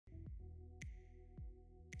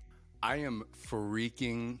I am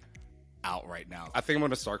freaking out right now. I think I'm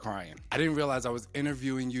gonna start crying. I didn't realize I was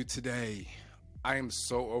interviewing you today. I am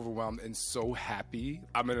so overwhelmed and so happy.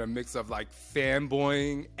 I'm in a mix of like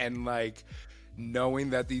fanboying and like knowing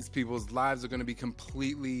that these people's lives are gonna be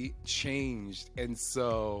completely changed. And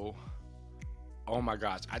so, oh my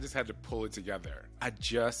gosh, I just had to pull it together. I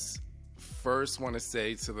just first want to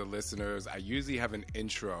say to the listeners, I usually have an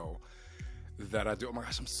intro that I do. Oh my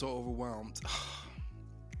gosh, I'm so overwhelmed.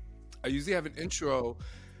 I usually have an intro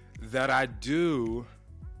that I do,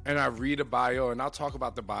 and I read a bio, and I'll talk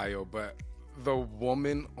about the bio, but the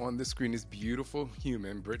woman on the screen, this beautiful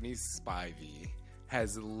human, Brittany Spivey,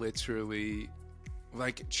 has literally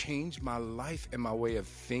like changed my life and my way of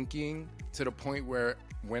thinking to the point where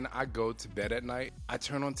when I go to bed at night, I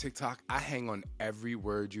turn on TikTok, I hang on every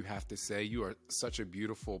word you have to say. You are such a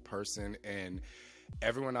beautiful person, and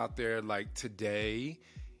everyone out there, like today,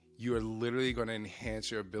 you are literally going to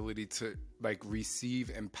enhance your ability to like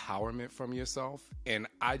receive empowerment from yourself. And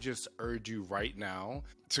I just urge you right now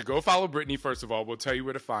to go follow Brittany. First of all, we'll tell you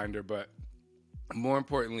where to find her, but more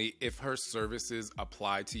importantly, if her services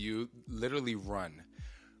apply to you, literally run.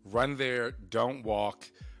 Run there, don't walk,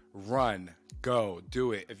 run, go,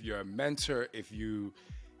 do it. If you're a mentor, if you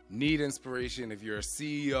need inspiration, if you're a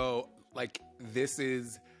CEO, like this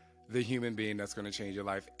is the human being that's going to change your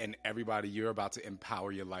life. And everybody, you're about to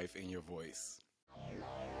empower your life in your voice.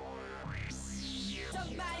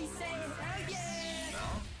 Somebody say hell yeah!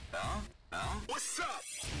 No. What's up?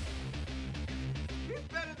 He's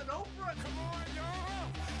better than Oprah. Come on, y'all.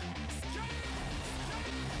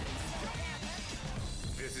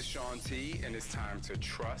 This is Sean T, and it's time to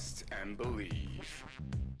trust and believe.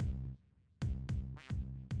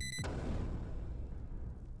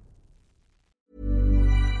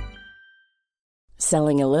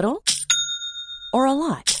 Selling a little or a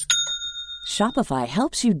lot? Shopify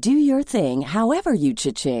helps you do your thing however you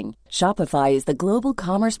cha-ching. Shopify is the global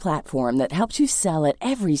commerce platform that helps you sell at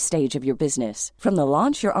every stage of your business. From the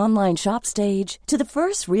launch your online shop stage to the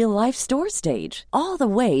first real-life store stage, all the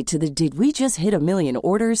way to the did we just hit a million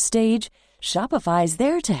orders stage. Shopify is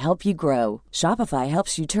there to help you grow. Shopify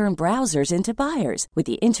helps you turn browsers into buyers with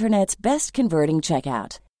the internet's best converting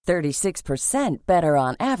checkout. 36% better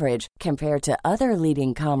on average compared to other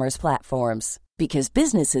leading commerce platforms. Because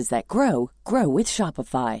businesses that grow, grow with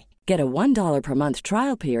Shopify. Get a $1 per month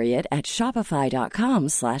trial period at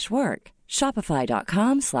shopify.com/work.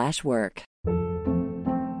 Shopify.com/work.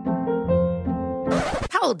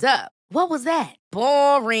 Hold up. What was that?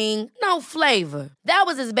 Boring. No flavor. That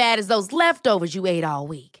was as bad as those leftovers you ate all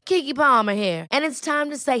week. Keke Palmer here, and it's time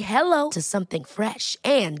to say hello to something fresh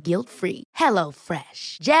and guilt-free. Hello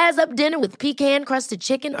Fresh. Jazz up dinner with pecan-crusted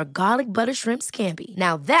chicken or garlic butter shrimp scampi.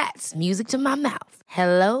 Now that's music to my mouth.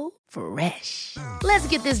 Hello Fresh. Let's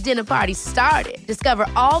get this dinner party started. Discover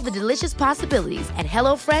all the delicious possibilities at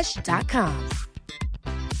hellofresh.com.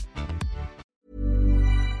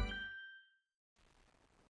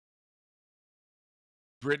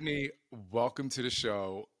 Brittany, welcome to the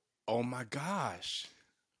show. Oh my gosh.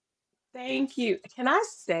 Thank you. Can I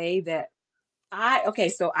say that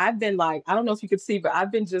so I've been like, I don't know if you could see, but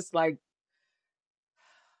I've been just like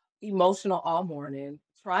emotional all morning,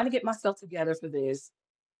 trying to get myself together for this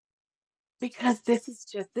because this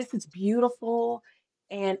is beautiful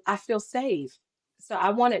and I feel safe. So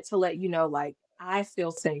I wanted to let you know, like, I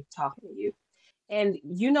feel safe talking to you. And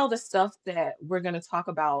the stuff that we're going to talk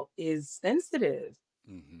about is sensitive.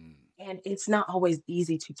 Mm-hmm. And it's not always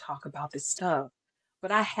easy to talk about this stuff.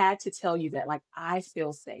 But I had to tell you that, like, I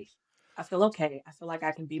feel safe. I feel okay. I feel like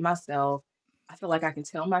I can be myself. I feel like I can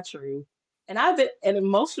tell my truth. And I've been an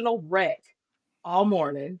emotional wreck all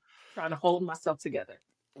morning trying to hold myself together.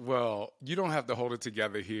 Well, you don't have to hold it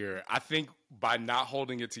together here. I think by not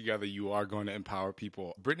holding it together, you are going to empower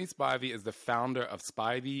people. Brittany Spivey is the founder of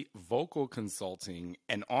Spivey Vocal Consulting,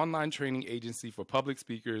 an online training agency for public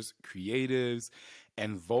speakers, creatives,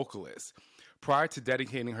 and vocalists. Prior to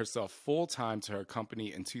dedicating herself full-time to her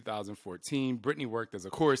company in 2014, Brittany worked as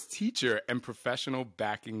a chorus teacher and professional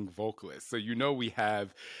backing vocalist. So we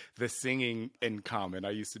have the singing in common.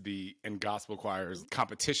 I used to be in gospel choirs,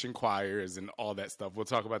 competition choirs, and all that stuff. We'll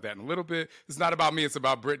talk about that in a little bit. It's not about me, it's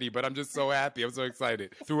about Brittany, but I'm just so happy. I'm so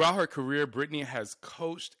excited. Throughout her career, Brittany has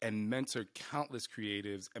coached and mentored countless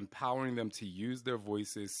creatives, empowering them to use their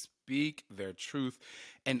voices, speak their truth,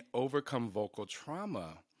 and overcome vocal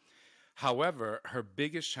trauma. However, her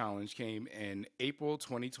biggest challenge came in April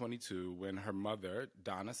 2022 when her mother,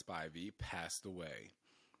 Donna Spivey, passed away.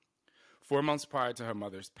 4 months prior to her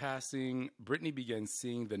mother's passing, Brittany began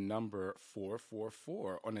seeing the number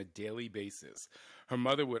 444 on a daily basis. Her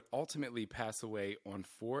mother would ultimately pass away on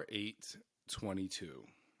 4/8/22.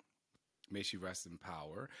 May she rest in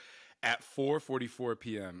power, at 4:44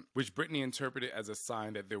 p.m., which Brittany interpreted as a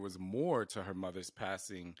sign that there was more to her mother's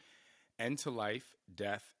passing and to life,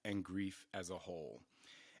 death, and grief as a whole.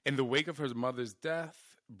 In the wake of her mother's death,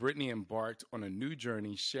 Brittany embarked on a new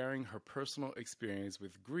journey, sharing her personal experience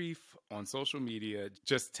with grief on social media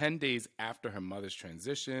just 10 days after her mother's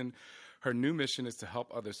transition. Her new mission is to help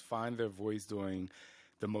others find their voice during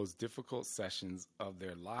the most difficult sessions of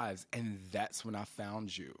their lives. And that's when I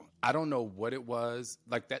found you. I don't know what it was.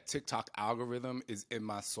 Like, that TikTok algorithm is in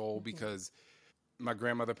my soul because my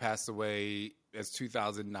grandmother passed away as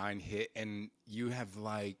 2009 hit, and you have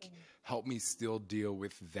helped me still deal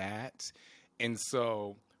with that. And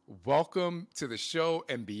so welcome to the show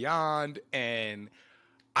and beyond. And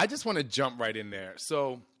I just want to jump right in there.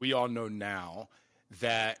 So we all know now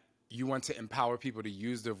that you want to empower people to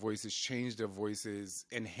use their voices, change their voices,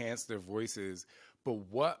 enhance their voices. But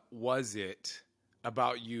what was it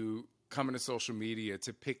about you coming to social media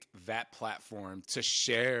to pick that platform to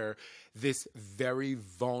share this very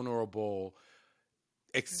vulnerable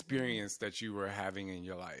experience that you were having in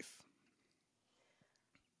your life?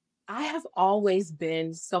 I have always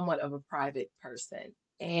been somewhat of a private person.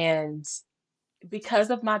 And because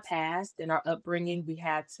of my past and our upbringing, we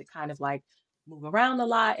had to kind of like move around a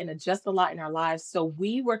lot and adjust a lot in our lives. So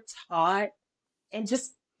we were taught and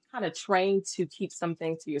just kind of trained to keep some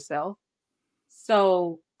things to yourself.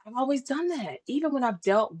 So I've always done that, even when I've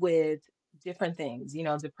dealt with different things,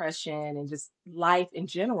 depression and just life in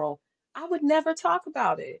general. I would never talk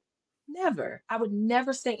about it. Never. I would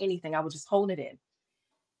never say anything. I would just hold it in.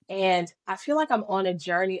 And I feel like I'm on a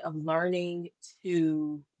journey of learning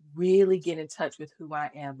to really get in touch with who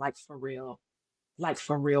I am, like for real,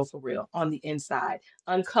 on the inside,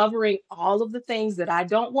 uncovering all of the things that I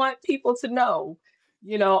don't want people to know,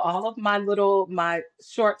 all of my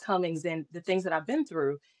shortcomings and the things that I've been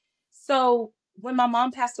through. So when my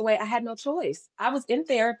mom passed away, I had no choice. I was in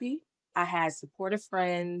therapy, I had supportive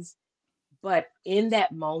friends, but in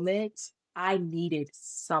that moment, I needed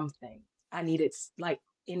something. I needed,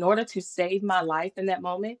 in order to save my life in that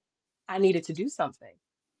moment, I needed to do something.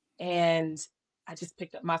 And I just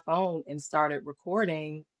picked up my phone and started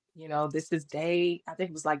recording. This is I think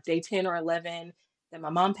it was like day 10 or 11 that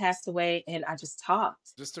my mom passed away, and I just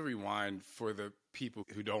talked. Just to rewind for the people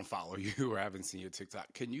who don't follow you or haven't seen your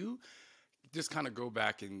TikTok, can you just kind of go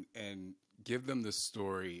back and give them the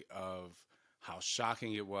story of how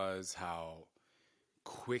shocking it was, how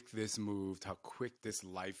quick this moved, how quick this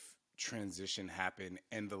life transition happened,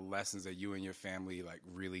 and the lessons that you and your family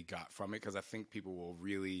really got from it? Because I think people will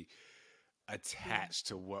really attach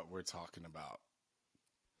to what we're talking about.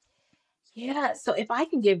 Yeah, so if I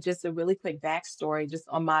can give just a really quick backstory just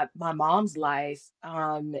on my mom's life,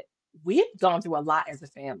 we had gone through a lot as a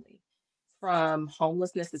family, from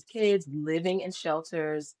homelessness as kids, living in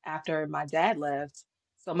shelters after my dad left.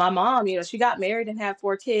 So my mom, she got married and had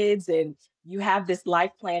 4 kids, and you have this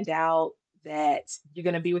life planned out that you're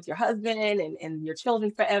going to be with your husband and your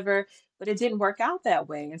children forever, but it didn't work out that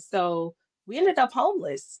way. And so we ended up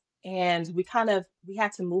homeless, and we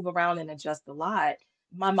had to move around and adjust a lot.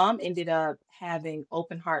 My mom ended up having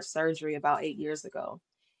open heart surgery about 8 years ago,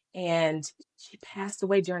 and she passed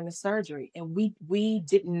away during the surgery. And we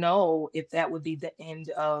didn't know if that would be the end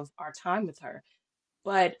of our time with her,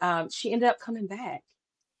 but she ended up coming back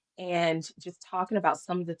and just talking about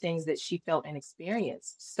some of the things that she felt and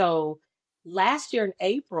experienced. So last year in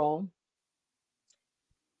April,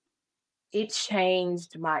 it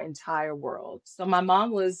changed my entire world. So my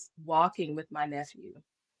mom was walking with my nephew,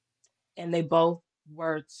 and they both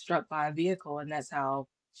were struck by a vehicle, and that's how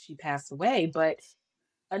she passed away. But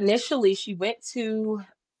initially, she went to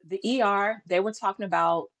the ER. They were talking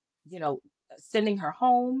about, you know, sending her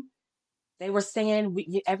home. They were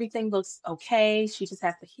saying everything looks okay. She just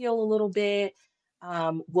has to heal a little bit.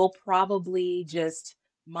 We'll probably just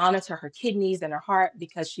monitor her kidneys and her heart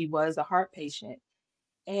because she was a heart patient.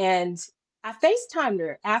 And I FaceTimed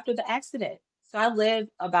her after the accident. So I live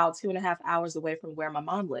about 2.5 hours away from where my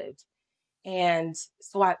mom lived. And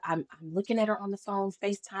so I'm looking at her on the phone,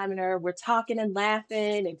 FaceTiming her. We're talking and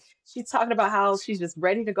laughing, and she's talking about how she's just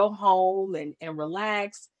ready to go home and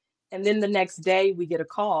relax. And then the next day we get a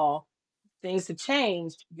call. Things have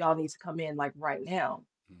changed. Y'all need to come in like right now.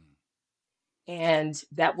 Mm. And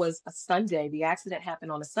that was a Sunday. The accident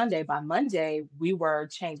happened on a Sunday. By Monday, we were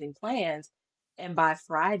changing plans. And by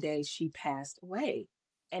Friday, she passed away.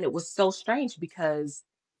 And it was so strange because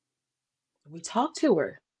we talked to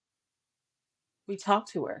her. We talked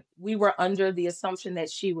to her. We were under the assumption that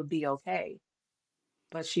she would be okay,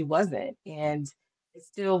 but she wasn't. And it's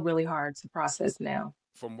still really hard to process now.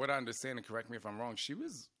 From what I understand, and correct me if I'm wrong, she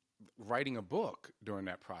was writing a book during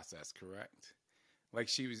that process, correct? Like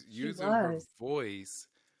she was She using her was. voice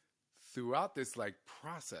throughout this like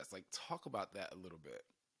process. Like talk about that a little bit.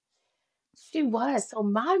 She was. So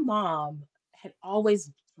my mom had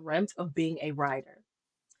always dreamt of being a writer.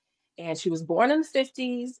 And she was born in the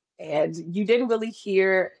 50s, and you didn't really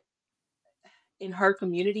hear in her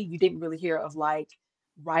community, you didn't really hear of like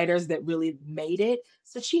writers that really made it.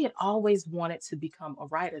 So she had always wanted to become a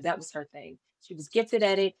writer. That was her thing. She was gifted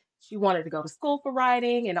at it. She wanted to go to school for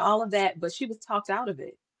writing and all of that, but she was talked out of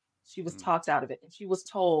it. She was Mm, talked out of it. And she was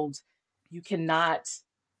told, you cannot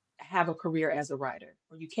have a career as a writer,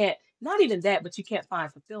 or you can't, not even that, but you can't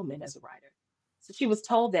find fulfillment as a writer. So she was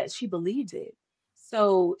told that she believed it.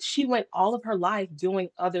 So she went all of her life doing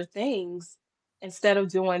other things instead of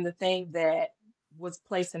doing the thing that was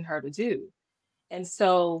placing her to do. And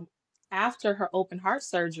so after her open heart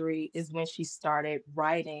surgery is when she started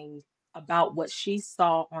writing about what she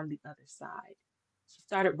saw on the other side. She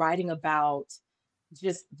started writing about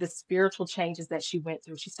just the spiritual changes that she went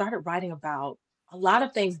through. She started writing about a lot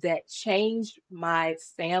of things that changed my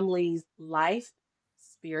family's life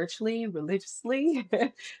spiritually, religiously.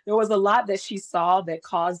 There was a lot that she saw that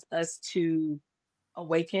caused us to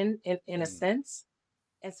awaken in a mm, sense.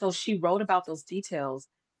 And so she wrote about those details.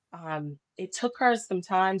 It took her some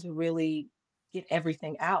time to really get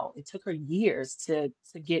everything out. It took her years to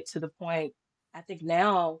get to the point. I think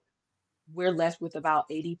now we're left with about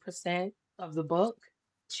 80% of the book.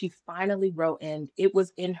 She finally wrote, and it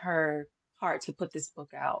was in her heart to put this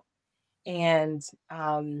book out. And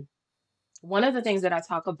one of the things that I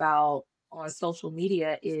talk about on social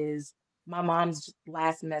media is my mom's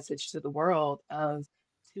last message to the world of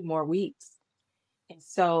 2 more weeks. And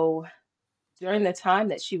so during the time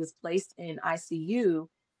that she was placed in ICU,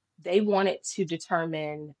 they wanted to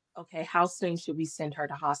determine, okay, how soon should we send her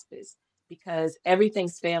to hospice? Because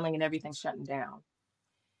everything's failing and everything's shutting down.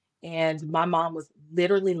 And my mom was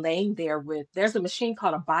literally laying there with, there's a machine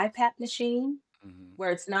called a BiPAP machine mhm,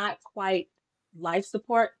 where it's not quite life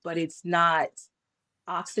support, but it's not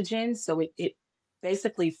oxygen. So it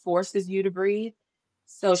basically forces you to breathe.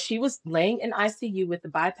 So she was laying in ICU with the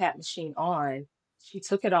BiPAP machine on. She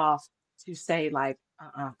took it off to say, like,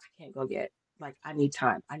 I can't go yet. Like, I need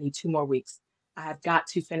time. I need 2 more weeks. I've got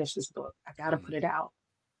to finish this book. I got to put mm. it out.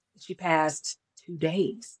 She passed 2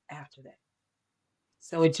 days after that.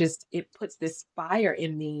 So it puts this fire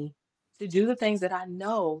in me to do the things that I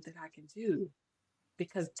know that I can do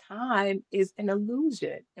because time is an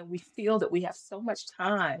illusion and we feel that we have so much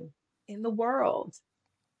time in the world.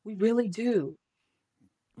 We really do.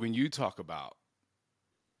 When you talk about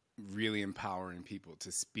really empowering people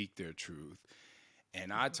to speak their truth,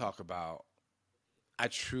 and I Mhm. talk about I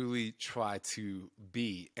truly try to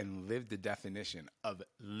be and live the definition of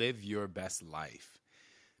live your best life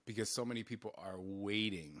because so many people are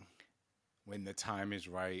waiting when the time is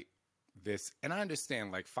right. This, and I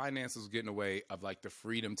understand like finances get in the way of like the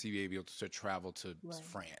freedom to be able to travel to Right.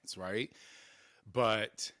 France, right?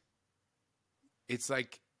 But it's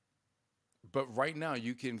like, but right now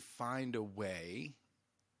you can find a way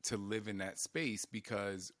to live in that space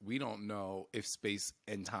because we don't know if space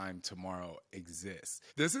and time tomorrow exists.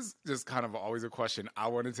 This is just kind of always a question I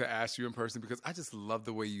wanted to ask you in person because I just love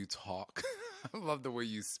the way you talk. I love the way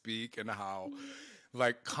you speak and how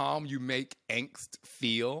like calm you make angst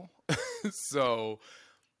feel. So,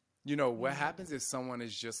 what Yeah. happens if someone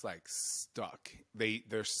is just like stuck?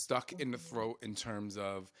 They're stuck in the Mhm. throat in terms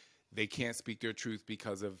of they can't speak their truth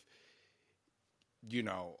because of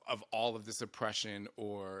of all of this oppression,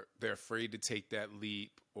 or they're afraid to take that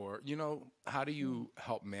leap, or, how do Mhm. you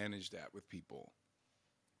help manage that with people?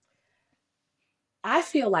 I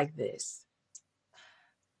feel like this.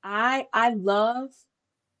 I love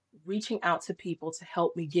reaching out to people to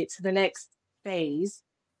help me get to the next phase,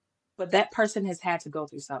 but that person has had to go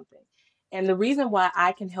through something. And the reason why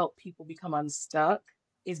I can help people become unstuck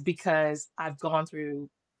is because I've gone through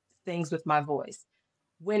things with my voice.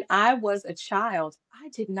 When I was a child, I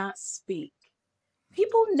did not speak.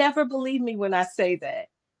 People never believe me when I say that.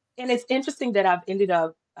 And it's interesting that I've ended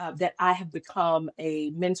up, that I have become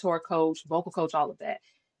a mentor coach, vocal coach, all of that,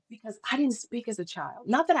 because I didn't speak as a child.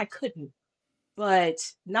 Not that I couldn't, but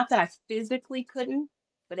not that I physically couldn't.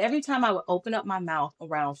 But every time I would open up my mouth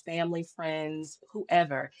around family, friends,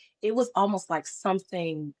 whoever, it was almost like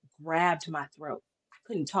something grabbed my throat. I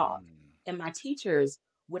couldn't talk. Mm, And my teachers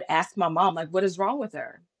would ask my mom, like, what is wrong with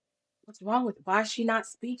her? What's wrong with Why is she not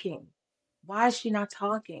speaking? Why is she not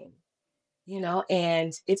talking?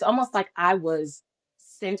 and it's almost like I was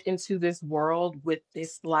sent into this world with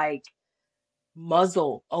this like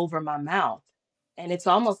muzzle over my mouth. And it's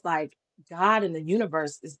almost like God and the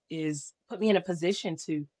universe is put me in a position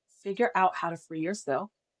to figure out how to free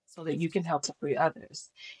yourself so that you can help to free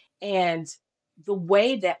others. And the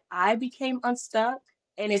way that I became unstuck,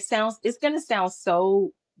 and it's going to sound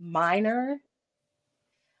so minor,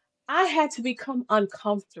 I had to become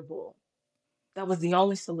uncomfortable. That was the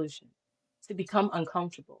only solution, to become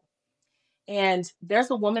uncomfortable. And there's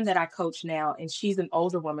a woman that I coach now, and she's an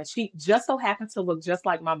older woman. She just so happens to look just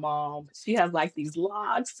like my mom. She has like these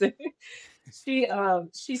locks.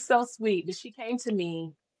 She's so sweet. But she came to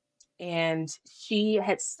me and she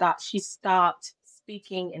stopped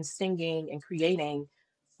speaking and singing and creating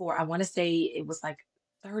for, I want to say it was like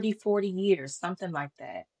 30, 40 years, something like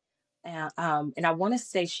that. And I want to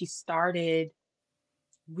say she started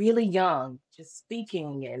really young, just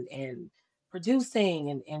speaking and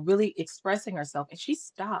producing and really expressing herself. And she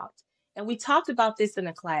stopped. And we talked about this in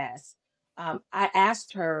a class. I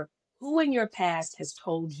asked her, who in your past has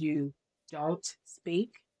told you, don't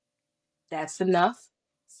speak? That's enough.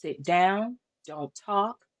 Sit down. Don't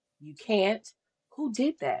talk. You can't. Who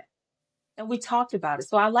did that? And we talked about it.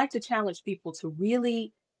 So I like to challenge people to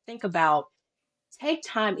really think about, take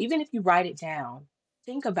time, even if you write it down,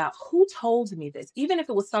 think about who told me this, even if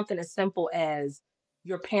it was something as simple as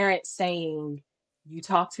your parent saying, you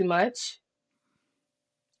talk too much,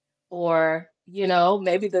 or,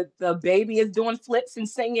 maybe the baby is doing flips and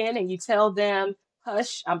singing, and you tell them,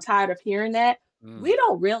 hush, I'm tired of hearing that. We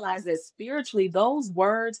don't realize that spiritually, those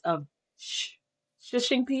words of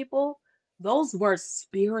shushing people, those words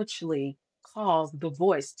spiritually cause the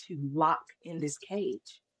voice to lock in this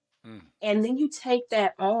cage. And then you take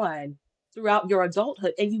that on throughout your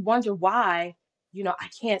adulthood and you wonder why, I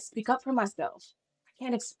can't speak up for myself. I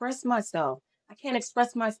can't express myself. I can't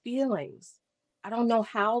express my feelings. I don't know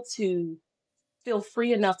how to feel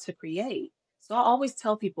free enough to create. So I always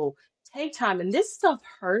tell people, take time. And this stuff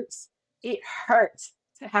hurts. It hurts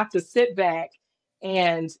to have to sit back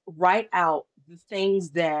and write out the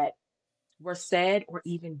things that were said or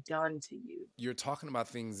even done to you. You're talking about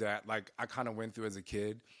things that like I kind of went through as a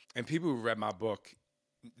kid, and people who read my book,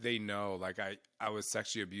 they know like I was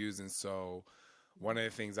sexually abused. And so one of the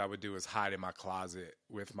things I would do is hide in my closet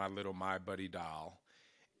with my little My Buddy doll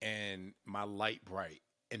and my light bright.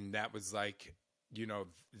 And that was like,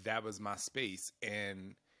 that was my space.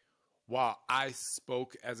 And while I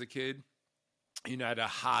spoke as a kid, I had to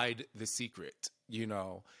hide the secret,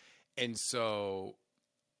 And so,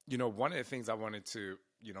 one of the things I wanted to,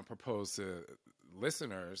 propose to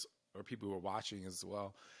listeners or people who are watching as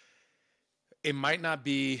well, it might not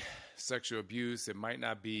be sexual abuse. It might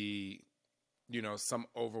not be, some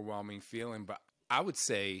overwhelming feeling, but I would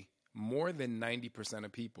say more than 90%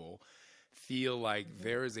 of people feel like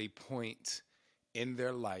there is a point in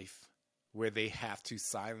their life where they have to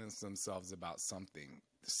silence themselves about something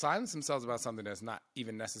that's not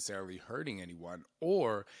even necessarily hurting anyone.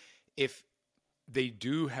 Or if they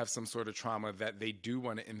do have some sort of trauma that they do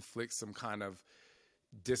want to inflict some kind of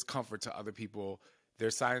discomfort to other people,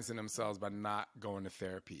 they're silencing themselves by not going to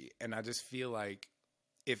therapy. And I just feel like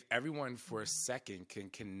if everyone for a second can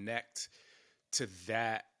connect to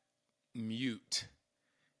that mute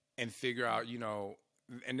and figure out,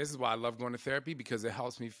 and this is why I love going to therapy, because it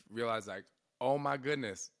helps me realize like, oh my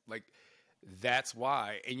goodness, like that's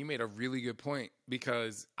why. And you made a really good point,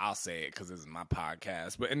 because I'll say it because this is my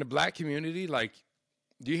podcast, but in the Black community, like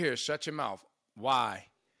you hear shut your mouth. Why?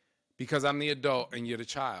 Because I'm the adult and you're the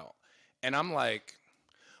child. And I'm like,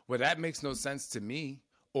 well, that makes no sense to me.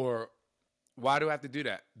 Or why do I have to do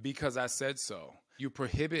that? Because I said so. You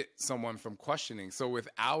prohibit someone from questioning. So with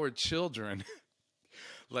our children,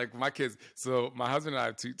 like my kids, so my husband and I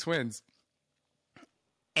have two twins.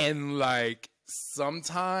 And like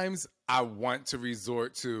sometimes I want to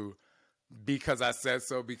resort to because I said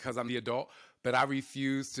so, because I'm the adult, but I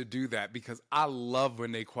refuse to do that because I love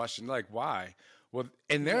when they question, like, why? Well,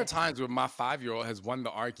 and there are times where my 5-year-old has won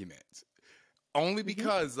the argument only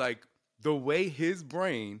because like the way his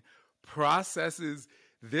brain processes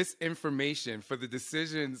this information for the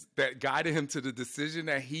decisions that guided him to the decision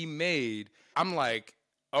that he made. I'm like,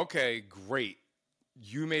 okay, great.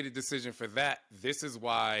 You made a decision for that. This is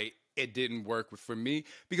why it didn't work for me.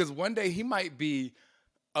 Because one day he might be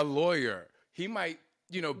a lawyer. He might,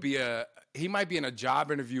 he might be in a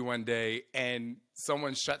job interview one day and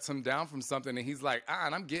someone shuts him down from something and he's like,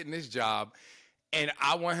 and I'm getting this job. And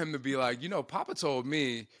I want him to be like, Papa told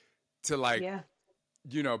me to like,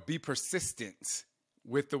 be persistent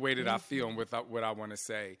with the way that I feel and with what I want to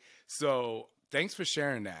say. So thanks for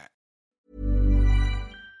sharing that.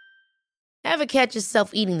 Ever catch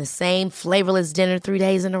yourself eating the same flavorless dinner 3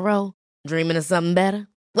 days in a row? Dreaming of something better?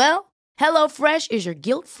 Well, HelloFresh is your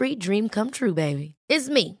guilt-free dream come true, baby. It's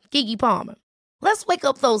me, Keke Palmer. Let's wake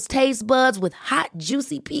up those taste buds with hot,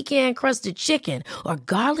 juicy pecan-crusted chicken or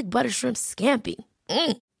garlic butter shrimp scampi.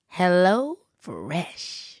 Hello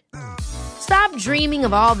Fresh. Stop dreaming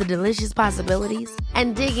of all the delicious possibilities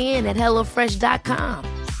and dig in at HelloFresh.com.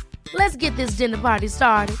 Let's get this dinner party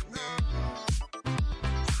started.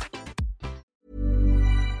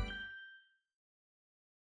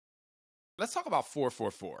 Let's talk about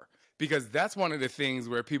 444, because that's one of the things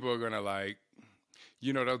where people are going to like,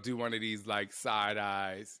 they'll do one of these like side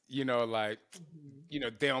eyes, like,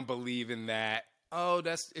 they don't believe in that. Oh,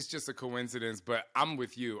 it's just a coincidence. But I'm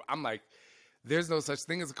with you. I'm like, there's no such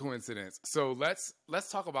thing as a coincidence. So let's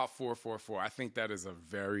talk about 444. I think that is a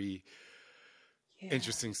very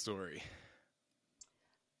interesting story.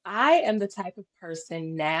 I am the type of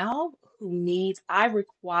person now I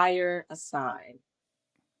require a sign.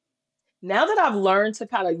 Now that I've learned to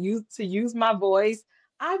kind of use my voice,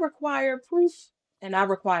 I require proof and I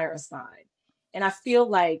require a sign. And I feel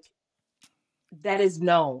like that is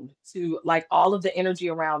known to like all of the energy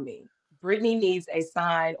around me. Brittany needs a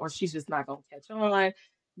sign or she's just not going to catch on,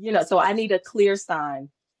 so I need a clear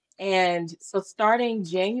sign. And so starting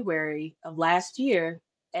January of last year,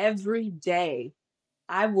 every day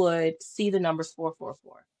I would see the numbers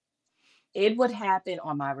 444. It would happen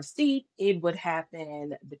on my receipt. It would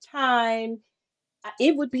happen the time.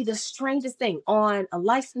 It would be the strangest thing. On a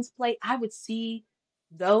license plate, I would see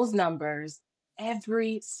those numbers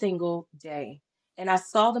every single day. And I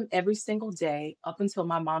saw them every single day up until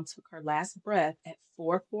my mom took her last breath at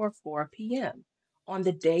 4:44 p.m. on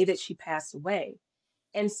the day that she passed away.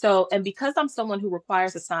 And because I'm someone who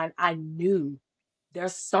requires a sign, I knew there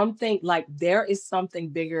is something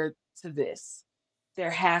bigger to this. There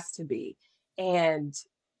has to be. And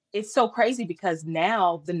it's so crazy because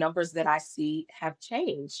now the numbers that I see have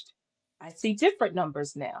changed. I see different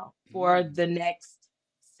numbers now for the next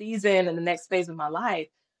season and the next phase of my life.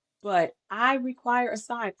 But I require a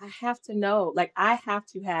sign. I have to know, like, I have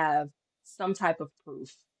to have some type of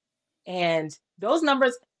proof. And those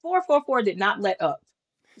numbers, 444 did not let up.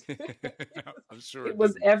 I'm sure it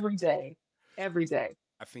was every day. Every day.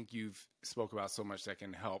 I think you've spoke about so much that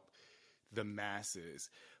can help the masses.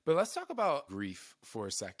 But let's talk about grief for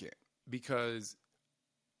a second, because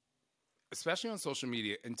especially on social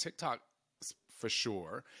media and TikTok for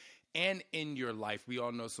sure, and in your life, we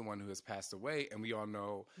all know someone who has passed away, and we all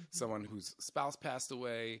know someone whose spouse passed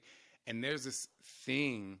away. And there's this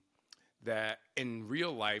thing that in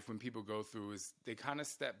real life, when people go through, is they kind of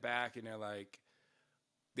step back and they're like,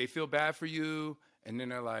 they feel bad for you. And then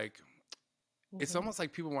they're like, it's almost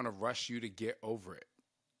like people want to rush you to get over it.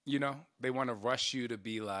 They want to rush you to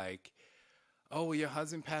be like, oh, well, your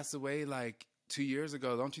husband passed away like 2 years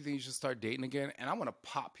ago. Don't you think you should start dating again? And I want to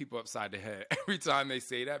pop people upside the head every time they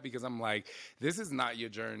say that, because I'm like, this is not your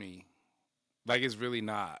journey. Like, it's really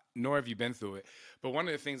not, nor have you been through it. But one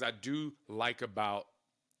of the things I do like about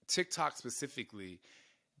TikTok specifically,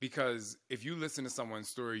 because if you listen to someone's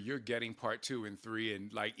story, you're getting part 2 and 3.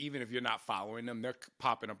 And like, even if you're not following them, they're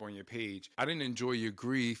popping up on your page. I didn't enjoy your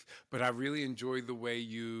grief, but I really enjoyed the way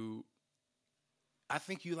I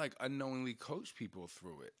think you like unknowingly coach people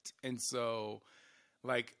through it. And so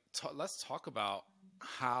like, let's talk about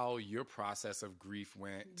how your process of grief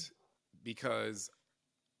went, because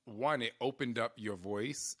one, it opened up your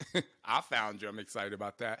voice. I found you. I'm excited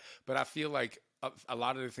about that. But I feel like a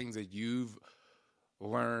lot of the things that you've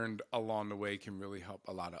learned along the way can really help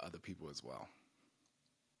a lot of other people as well.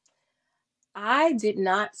 I did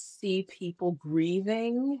not see people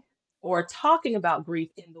grieving or talking about grief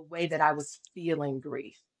in the way that I was feeling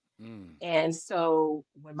grief. And so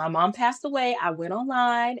when my mom passed away, I went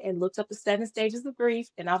online and looked up the 7 stages of grief.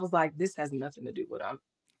 And I was like, this has nothing to do with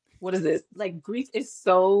what is this? Like, grief is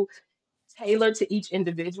so tailored to each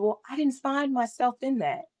individual. I didn't find myself in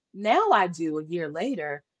that. Now I do a year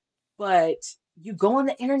later, but you go on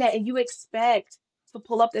the internet and you expect to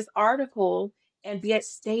pull up this article and be at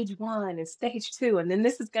stage 1 and stage 2, and then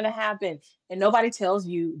this is going to happen. And nobody tells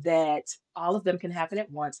you that all of them can happen at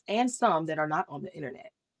once, and some that are not on the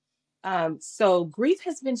internet. So grief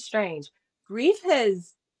has been strange. Grief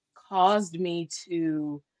has caused me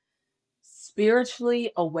to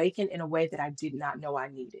spiritually awaken in a way that I did not know I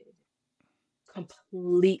needed.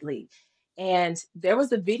 Completely. And there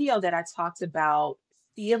was a video that I talked about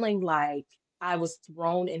feeling like I was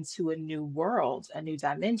thrown into a new world, a new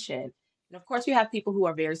dimension. And of course, you have people who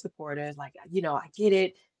are very supportive, like, I get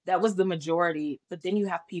it. That was the majority. But then you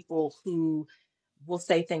have people who will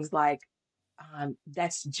say things like,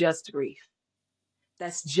 that's just grief.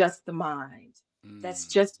 That's just the mind. That's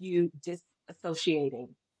Mm. just you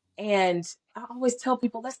disassociating. And I always tell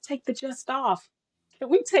people, let's take the just off. Can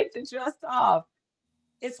we take the just off?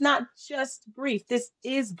 It's not just grief. This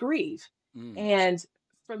is grief. Mm. And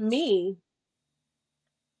for me,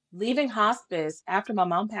 leaving hospice after my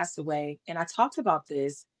mom passed away, and I talked about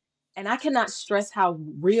this, and I cannot stress how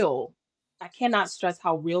real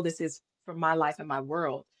this is for my life and my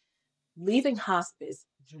world. Leaving hospice,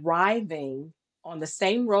 driving on the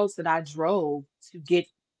same roads that I drove to get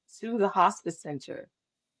to the hospice center,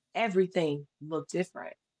 everything looked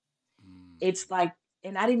different. Mm. It's like,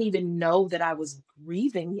 and I didn't even know that I was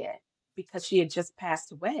grieving yet because she had just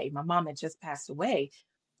passed away. My mom had just passed away.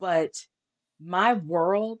 But my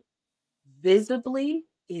world visibly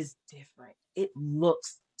is different. It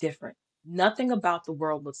looks different. Nothing about the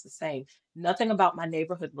world looks the same. Nothing about my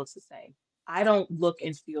neighborhood looks the same. I don't look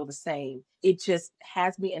and feel the same. It just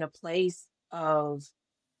has me in a place of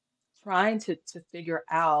trying to figure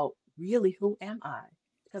out really who am I?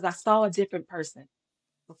 Because I saw a different person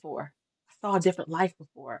before. I saw a different life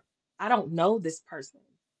before. I don't know this person.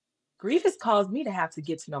 Grief has caused me to have to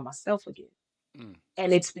get to know myself again. Mm.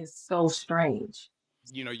 And it's been so strange.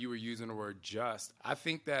 You were using the word just. I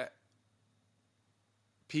think that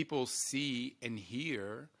people see and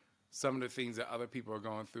hear some of the things that other people are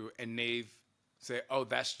going through, and they say, oh,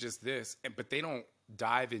 that's just this. But they don't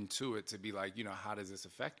dive into it to be like, how does this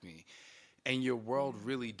affect me? And your world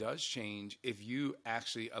really does change if you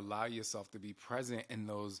actually allow yourself to be present in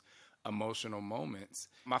those emotional moments.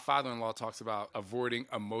 My father-in-law talks about avoiding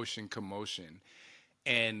emotion commotion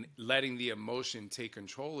and letting the emotion take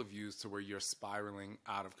control of you to where you're spiraling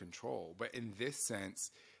out of control. But in this sense,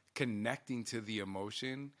 connecting to the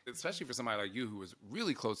emotion, especially for somebody like you who was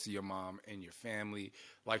really close to your mom and your family,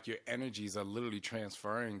 like your energies are literally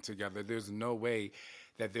transferring together. There's no way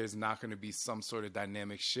that there's not going to be some sort of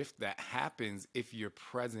dynamic shift that happens if you're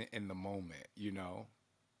present in the moment.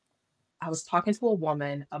 I was talking to a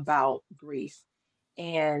woman about grief,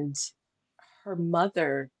 and her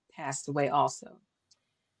mother passed away also.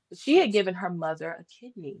 She had given her mother a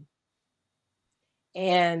kidney,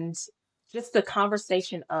 and just the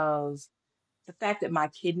conversation of the fact that my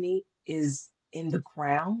kidney is in the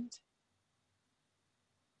ground,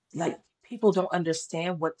 like people don't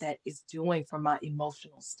understand what that is doing for my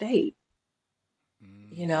emotional state,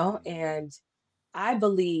 Mm. and I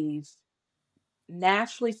believe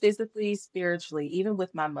naturally, physically, spiritually, even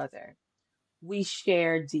with my mother, we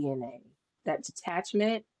share DNA. That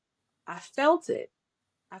detachment, I felt it.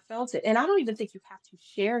 I felt it. And I don't even think you have to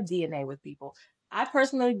share DNA with people. I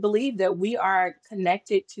personally believe that we are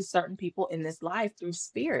connected to certain people in this life through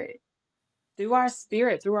our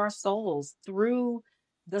spirit, through our souls, through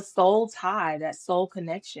the soul tie, that soul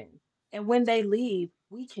connection. And when they leave,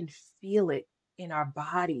 we can feel it in our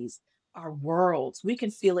bodies, our worlds. We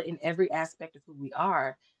can feel it in every aspect of who we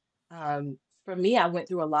are. For me, I went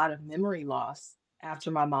through a lot of memory loss after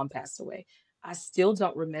my mom passed away. I still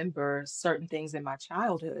don't remember certain things in my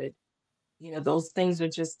childhood. Those things are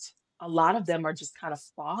just, a lot of them are just kind of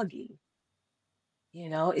foggy.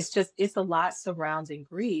 It's a lot surrounding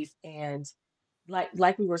grief. And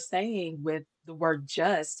like we were saying with the word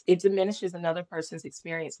just, it diminishes another person's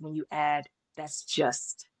experience when you add that's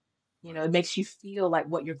just. Right. It makes you feel like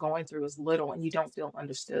what you're going through is little and you don't feel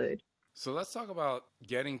understood. So let's talk about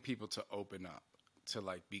getting people to open up, to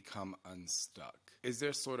like become unstuck. Is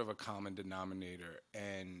there sort of a common denominator?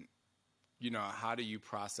 And, how do you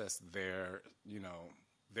process their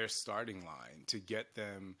starting line to get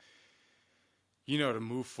them, to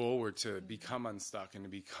move forward, to become unstuck and to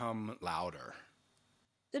become louder?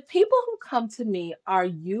 The people who come to me are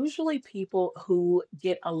usually people who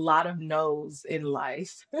get a lot of no's in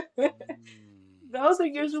life. Mm. Those are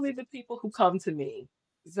usually the people who come to me.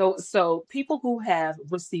 So people who have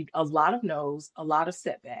received a lot of no's, a lot of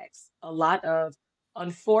setbacks, a lot of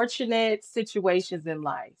unfortunate situations in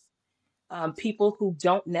life. People who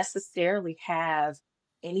don't necessarily have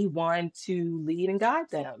anyone to lead and guide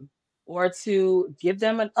them or to give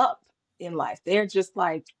them an up in life. They're just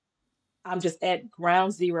like, I'm just at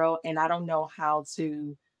ground zero and I don't know how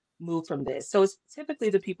to move from this. So it's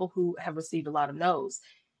typically the people who have received a lot of no's.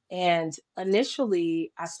 And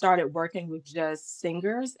initially, I started working with just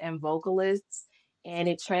singers and vocalists, and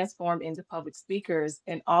it transformed into public speakers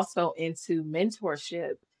and also into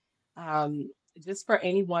mentorship, um, just for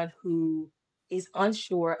anyone who is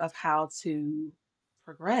unsure of how to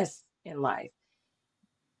progress in life.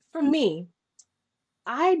 For me,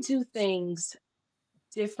 I do things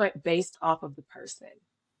different based off of the person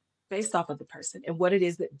and what it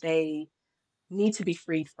is that they need to be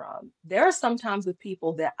freed from. There are some times with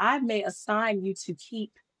people that I may assign you to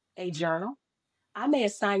keep a journal. I may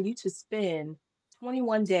assign you to spend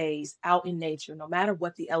 21 days out in nature, no matter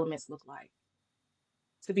what the elements look like,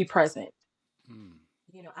 to be present. Mm.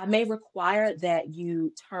 I may require that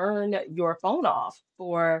you turn your phone off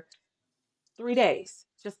for 3 days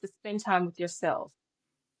just to spend time with yourself,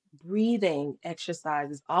 breathing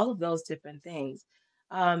exercises, all of those different things.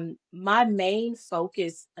 My main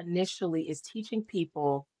focus initially is teaching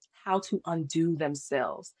people how to undo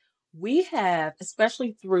themselves. We have,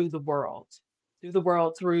 especially through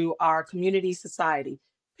our community society,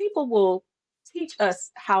 people will teach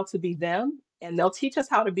us how to be them and they'll teach us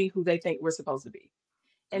how to be who they think we're supposed to be.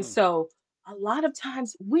 And Mm. so a lot of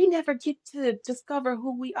times we never get to discover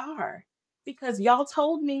who we are because y'all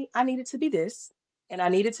told me I needed to be this and I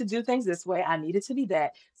needed to do things this way. I needed to be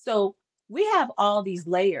that. So we have all these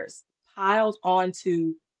layers piled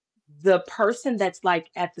onto the person that's like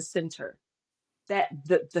at the center, that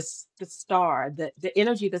the star, the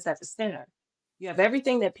energy that's at the center. You have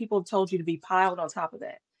everything that people have told you to be piled on top of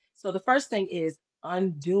that. So the first thing is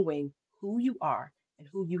undoing who you are and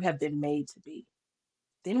who you have been made to be.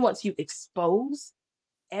 Then once you expose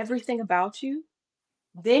everything about you,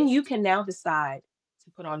 then you can now decide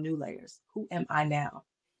to put on new layers. Who am I now?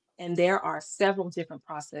 And there are several different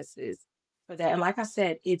processes for that. And like I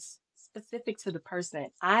said, it's specific to the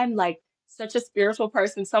person. I'm like such a spiritual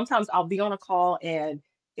person. Sometimes I'll be on a call and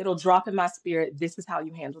it'll drop in my spirit. This is how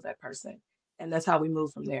you handle that person. And that's how we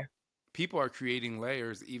move from there. People are creating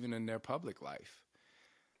layers even in their public life.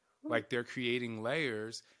 Like they're creating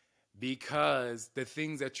layers because the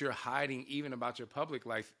things that you're hiding, even about your public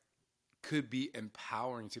life, could be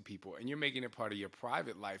empowering to people. And you're making it part of your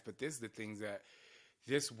private life. But this is the things that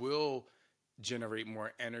this will generate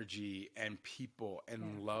more energy and people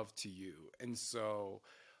and love to you. And so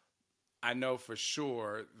I know for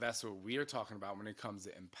sure that's what we are talking about when it comes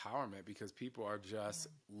to empowerment, because people are just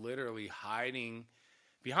literally hiding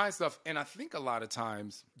behind stuff. And I think a lot of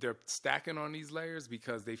times they're stacking on these layers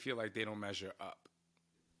because they feel like they don't measure up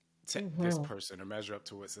to this person or measure up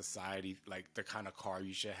to what society, like the kind of car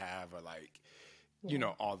you should have, or like, you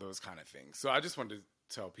know, all those kind of things. So I just wanted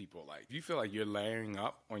to tell people, like, if you feel like you're layering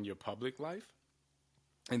up on your public life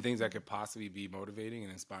and things that could possibly be motivating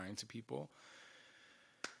and inspiring to people,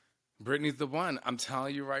 Brittany's the one. I'm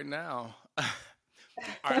telling you right now.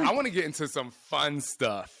 All right, I want to get into some fun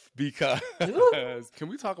stuff because can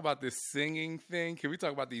we talk about this singing thing? Can we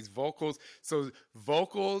talk about these vocals? So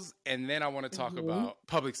vocals, and then I want to talk about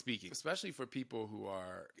public speaking, especially for people who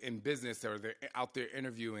are in business or they're out there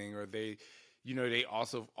interviewing, or they, you know, they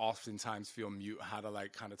also oftentimes feel mute how to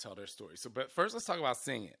like kind of tell their story. So, but first let's talk about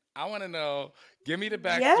singing. I want to know, give me the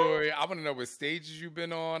backstory. I want to know what stages you've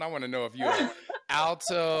been on. I want to know if you're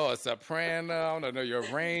alto or soprano. I want to know your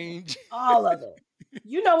range. All of it.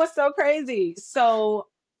 You know what's so crazy? So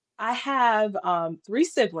I have 3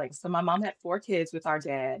 siblings. So my mom had 4 kids with our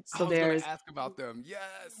dad. I So was going there's to ask about them.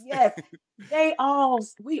 Yes. yes,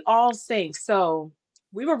 we all sing. So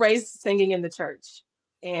we were raised singing in the church.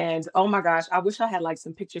 And oh my gosh, I wish I had like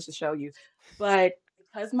some pictures to show you. But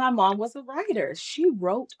because my mom was a writer, she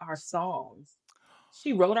wrote our songs.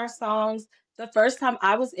 She wrote our songs. The first time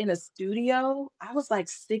I was in a studio, I was like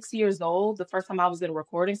 6 years old. The first time I was in a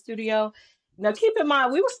recording studio. Now, keep in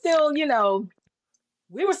mind, we were still,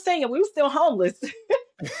 we were singing, we were still homeless.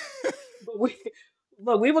 but we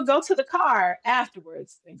but we would go to the car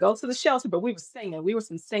afterwards and go to the shelter, but we were singing. We were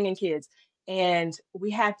some singing kids. And we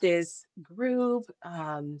had this group,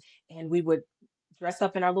 and we would dress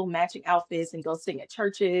up in our little matching outfits and go sing at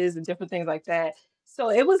churches and different things like that. So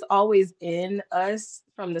it was always in us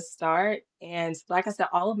from the start. And like I said,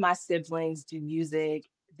 all of my siblings do music.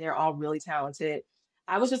 They're all really talented.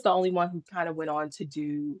 I was just the only one who kind of went on to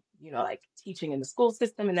do, like teaching in the school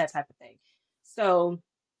system and that type of thing. So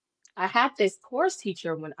I had this course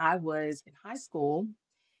teacher when I was in high school,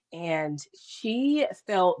 and she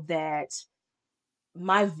felt that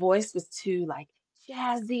my voice was too like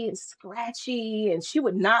jazzy and scratchy, and she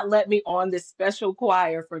would not let me on this special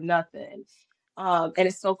choir for nothing. And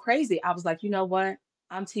it's so crazy. I was like, you know what?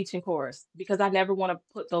 I'm teaching chorus because I never want to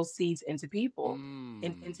put those seeds into people and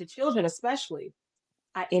Mm. into children, especially.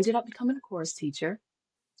 I ended up becoming a chorus teacher,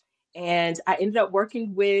 and I ended up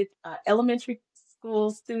working with elementary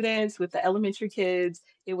school students, with the elementary kids.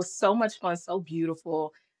 It was so much fun, so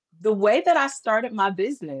beautiful. The way that I started my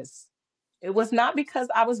business, it was not because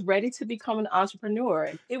I was ready to become an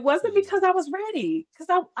entrepreneur. It wasn't Yeah. because I was ready, because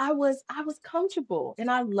I was comfortable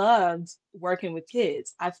and I loved working with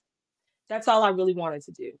kids. That's all I really wanted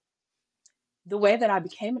to do. the way that I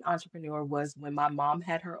became an entrepreneur was when my mom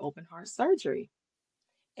had her open heart surgery,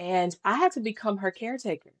 and I had to become her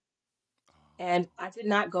caretaker. And I did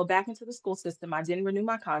not go back into the school system. I didn't renew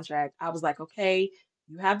my contract. I was like, okay,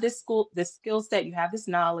 you have this skill set, you have this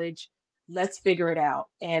knowledge. Let's figure it out.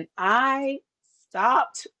 And I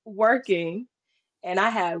stopped working and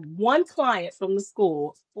I had one client from the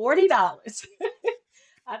school, $40.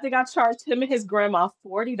 I think I charged him and his grandma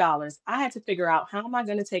 $40. I had to figure out how am I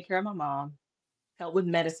going to take care of my mom, help with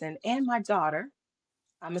medicine, and my daughter.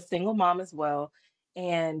 I'm a single mom as well.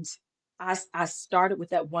 And I started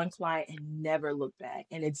with that one client and never looked back.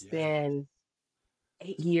 And it's Yeah. been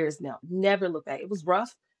 8 years now. Never looked back. It was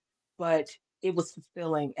rough, but it was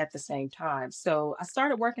fulfilling at the same time. So I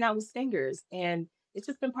started working out with singers and it's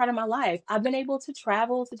just been part of my life. I've been able to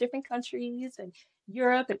travel to different countries and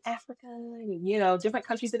Europe and Africa and, different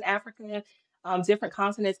countries in Africa, different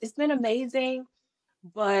continents. It's been amazing.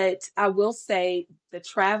 But I will say the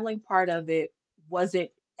traveling part of it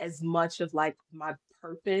wasn't as much of like my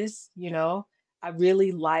purpose. I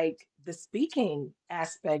really like the speaking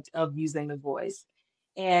aspect of using the voice.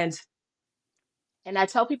 And and I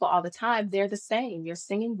tell people all the time, they're the same. Your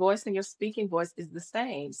singing voice and your speaking voice is the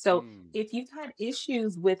same. So Mm. if you've had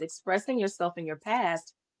issues with expressing yourself in your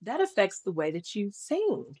past, that affects the way that you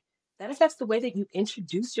sing. That affects the way that you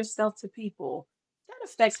introduce yourself to people. That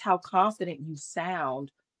affects how confident you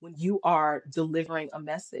sound when you are delivering a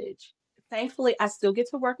message. Thankfully, I still get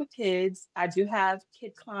to work with kids. I do have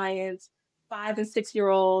kid clients, 5 and 6 year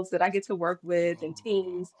olds that I get to work with and Oh.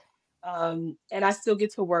 teens. And I still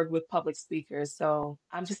get to work with public speakers. So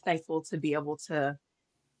I'm just thankful to be able to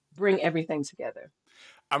bring everything together.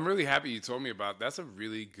 I'm really happy you told me about. That's a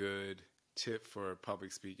really good tip for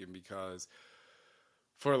public speaking because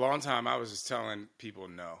for a long time I was just telling people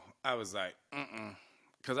no. I was like,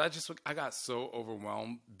 because I got so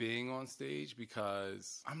overwhelmed being on stage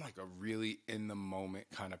because I'm like a really in the moment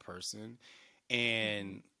kind of person, Mhm.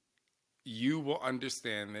 and you will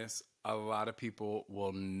understand this. A lot of people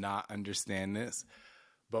will not understand this.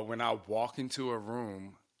 But when I walk into a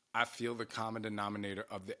room, I feel the common denominator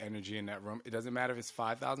of the energy in that room. It doesn't matter if it's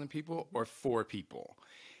 5,000 people or 4 people.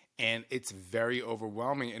 And it's very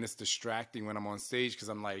overwhelming and it's distracting when I'm on stage because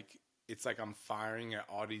it's like I'm firing at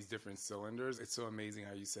all these different cylinders. It's so amazing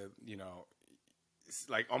how you said, it's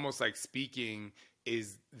like almost like speaking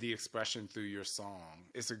is the expression through your song.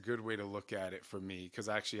 It's a good way to look at it for me because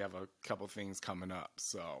I actually have a couple things coming up.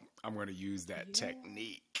 So I'm going to use that Yeah.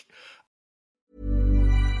 technique.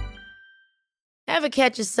 Ever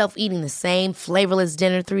catch yourself eating the same flavorless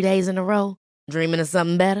dinner 3 days in a row? Dreaming of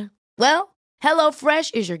something better? Well,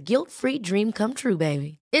 HelloFresh is your guilt-free dream come true,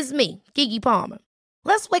 baby. It's me, Keke Palmer.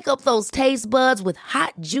 Let's wake up those taste buds with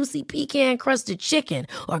hot, juicy pecan-crusted chicken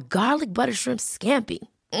or garlic butter shrimp scampi.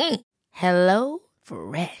 Hello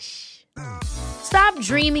Fresh. Stop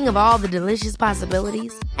dreaming of all the delicious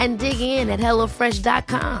possibilities and dig in at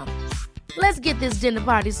HelloFresh.com. Let's get this dinner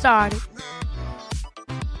party started.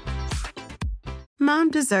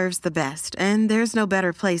 Mom deserves the best, and there's no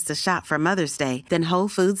better place to shop for Mother's Day than Whole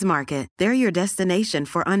Foods Market. They're your destination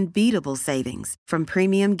for unbeatable savings, from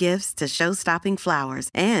premium gifts to show-stopping flowers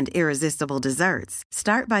and irresistible desserts.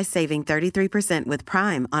 Start by saving 33% with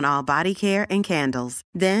Prime on all body care and candles.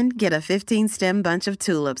 Then get a 15-stem bunch of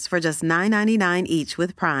tulips for just $9.99 each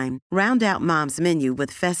with Prime. Round out Mom's menu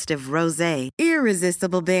with festive rosé,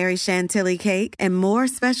 irresistible berry chantilly cake, and more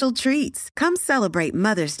special treats. Come celebrate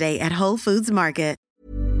Mother's Day at Whole Foods Market.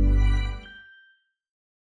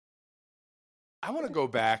 I want to go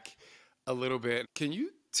back a little bit. Can you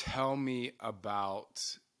tell me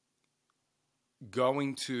about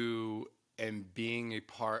going to and being a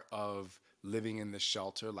part of living in the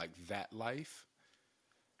shelter, like that life?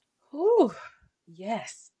 Ooh,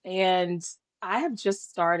 yes. And I have just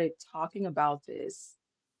started talking about this.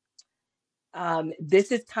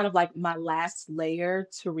 This is kind of like my last layer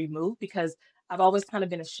to remove because I've always kind of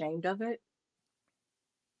been ashamed of it,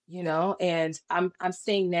 and I'm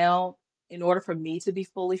seeing now in order for me to be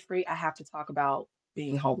fully free, I have to talk about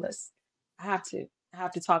being homeless. I have to. I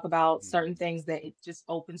have to talk about certain Mm. things that it just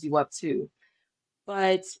opens you up to.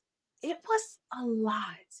 But it was a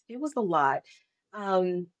lot. It was a lot.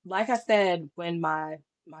 Like I said, when our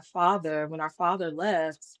father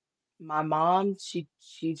left, my mom, she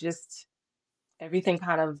just everything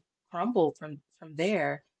kind of crumbled from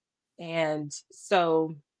there. And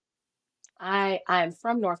so I am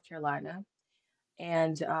from North Carolina,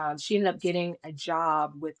 and she ended up getting a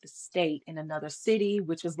job with the state in another city,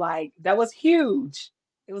 which was like that was huge.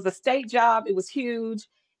 It was a state job. It was huge,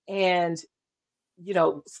 and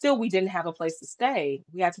still we didn't have a place to stay.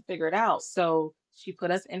 We had to figure it out. So she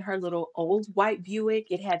put us in her little old white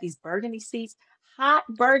Buick. It had these burgundy seats, hot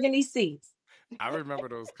burgundy seats. I remember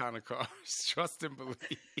those kind of cars. Trust and believe.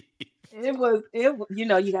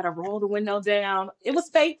 You got to roll the window down. It was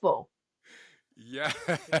faithful. Yeah.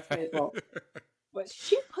 It was faithful. But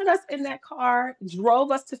she put us in that car,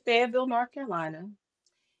 drove us to Fayetteville, North Carolina,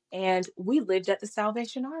 and we lived at the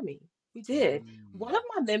Salvation Army. We did. One of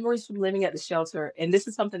my memories from living at the shelter, and this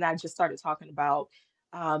is something I just started talking about,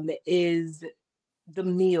 is the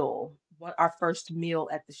meal, what our first meal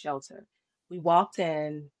at the shelter. We walked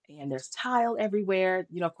in and there's tile everywhere.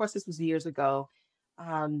 Of course, this was years ago.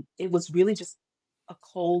 It was really just a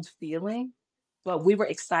cold feeling, but we were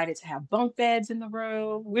excited to have bunk beds in the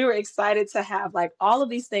room. We were excited to have like all of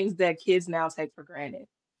these things that kids now take for granted.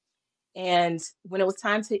 And when it was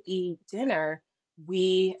time to eat dinner,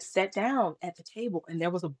 we sat down at the table and there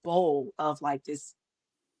was a bowl of like this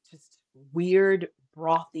just weird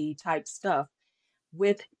brothy type stuff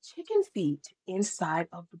with chicken feet inside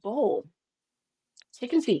of the bowl.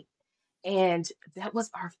 Chicken feet. And that was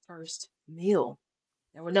our first meal.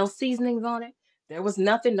 There were no seasonings on it. There was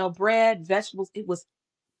nothing, no bread, vegetables. It was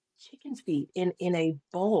chicken feet in a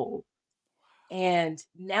bowl. And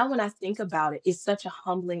now when I think about it, it's such a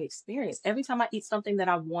humbling experience. Every time I eat something that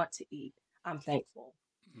I want to eat, I'm thankful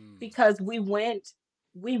because we went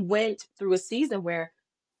through a season where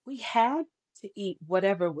we had to eat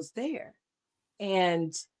whatever was there.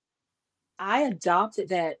 And I adopted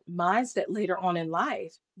that mindset later on in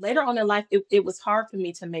life. Later on in life, it was hard for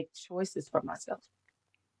me to make choices for myself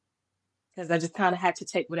because I just kind of had to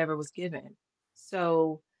take whatever was given.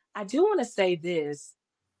 So I do want to say this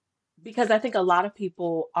because I think a lot of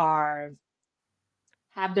people have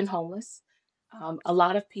been homeless. A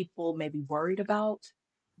lot of people may be worried about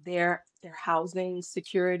their housing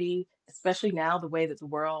security, especially now the way that the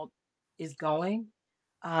world is going.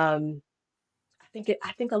 Um,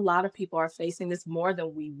 I think a lot of people are facing this more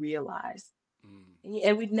than we realize,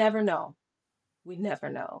 and we'd never know. We never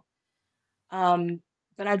know. Um,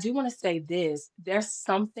 but I do want to say this: there's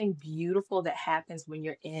something beautiful that happens when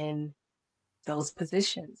you're in those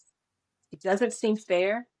positions. It doesn't seem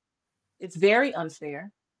fair. It's very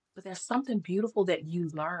unfair, but there's something beautiful that you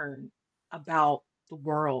learn about the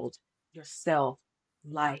world, yourself,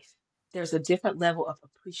 life. There's a different level of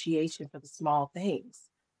appreciation for the small things.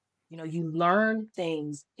 You learn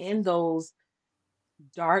things in those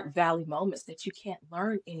dark valley moments that you can't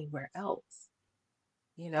learn anywhere else,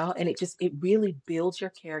 and it really builds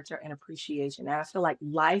your character and appreciation. And I feel like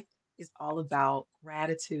life is all about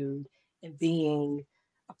gratitude and being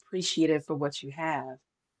appreciative for what you have.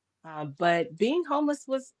 But being homeless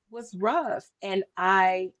was rough, and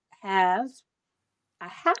I have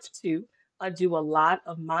to undo a lot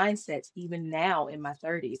of mindsets even now in my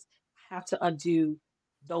 30s. I have to undo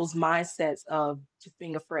those mindsets of just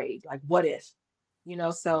being afraid, like what if,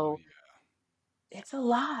 Oh, so it's a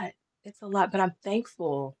lot. It's a lot, but I'm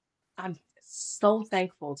thankful. I'm so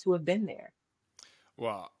thankful to have been there.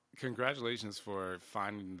 well, congratulations for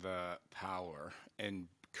finding the power and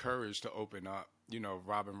courage to open up.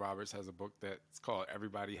 Robin Roberts has a book that's called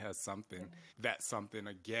Everybody Has Something. That something,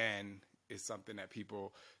 again, is something that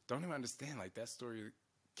people don't even understand. Like, that story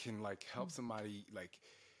can, like, help somebody, like,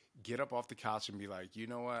 get up off the couch and be like, you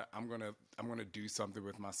know what, I'm gonna do something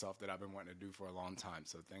with myself that I've been wanting to do for a long time.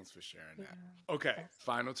 So thanks for sharing that. Okay,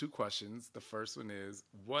 final two questions. The first one is,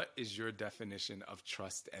 what is your definition of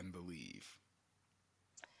trust and believe?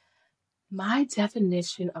 My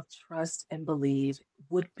definition of trust and believe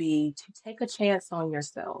would be to take a chance on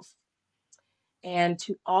yourself and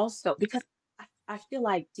to also, because I feel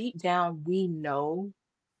like deep down we know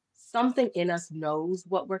something in us knows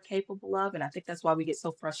what we're capable of. And I think that's why we get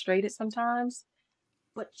so frustrated sometimes.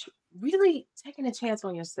 But really taking a chance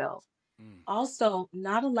on yourself. Mm. Also,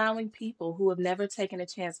 not allowing people who have never taken a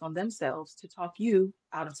chance on themselves to talk you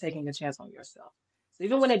out of taking a chance on yourself. So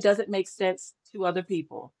even when it doesn't make sense to other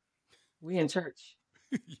people, we in church.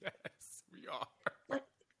 Yes, we are. But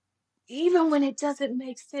even when it doesn't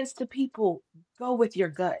make sense to people, go with your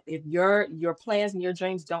gut. If your plans and your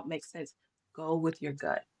dreams don't make sense, go with your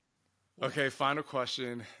gut. Yeah. Okay, final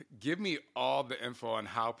question. Give me all the info on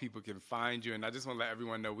how people can find you. And I just want to let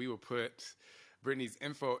everyone know we will put Brittany's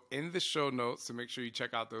info in the show notes, so make sure you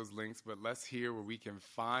check out those links. But let's hear where we can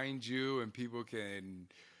find you and people can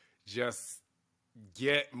just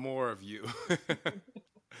get more of you.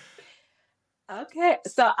 Okay,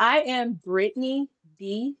 so I am Brittany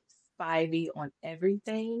D. Spivey on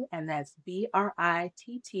everything, and that's Brittany,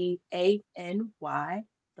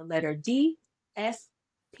 the letter D,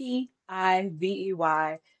 Spivey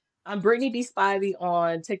I'm Brittany B. Spivey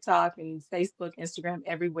on TikTok and Facebook, Instagram,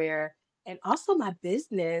 everywhere. And also my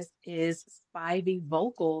business is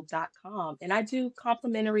spiveyvocal.com. And I do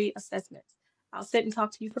complimentary assessments. I'll sit and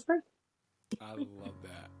talk to you for free. I love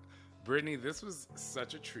that. Brittany, this was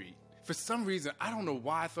such a treat. For some reason, I don't know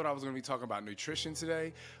why I thought I was going to be talking about nutrition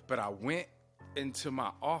today, but I went into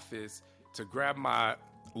my office to grab my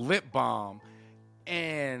lip balm,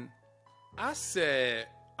 and I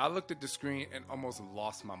looked at the screen and almost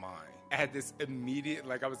lost my mind. I had this immediate,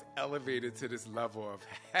 like I was elevated to this level of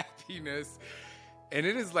happiness. And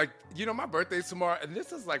it is like, my birthday's tomorrow, and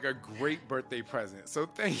this is like a great birthday present. So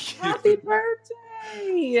thank you. Happy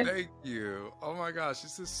birthday! Thank you. Oh my gosh,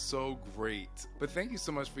 this is so great. But thank you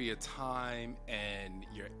so much for your time and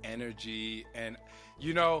your energy. And,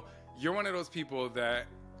 you're one of those people that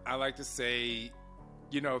I like to say,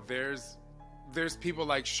 there's people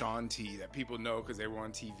like Shaun T that people know because they were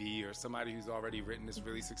on TV, or somebody who's already written this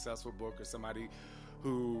really successful book, or some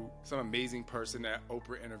amazing person that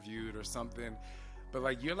Oprah interviewed or something. But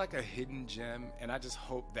like, you're like a hidden gem, and I just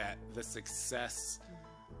hope that the success,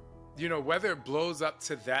 whether it blows up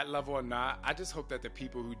to that level or not, I just hope that the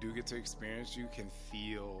people who do get to experience you can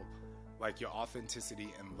feel like your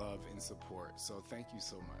authenticity and love and support. So thank you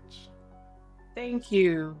so much. Thank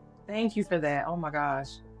you. Thank you for that. Oh my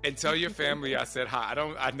gosh. And tell your family I said hi.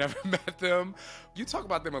 I never met them. You talk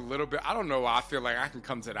about them a little bit. I don't know why I feel like I can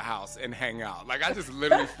come to the house and hang out. Like, I just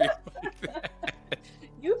literally feel like that.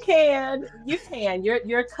 You can.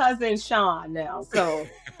 You're cousin Sean now. So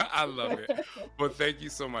I love it. Well, thank you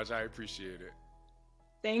so much. I appreciate it.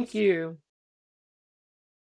 Thank you.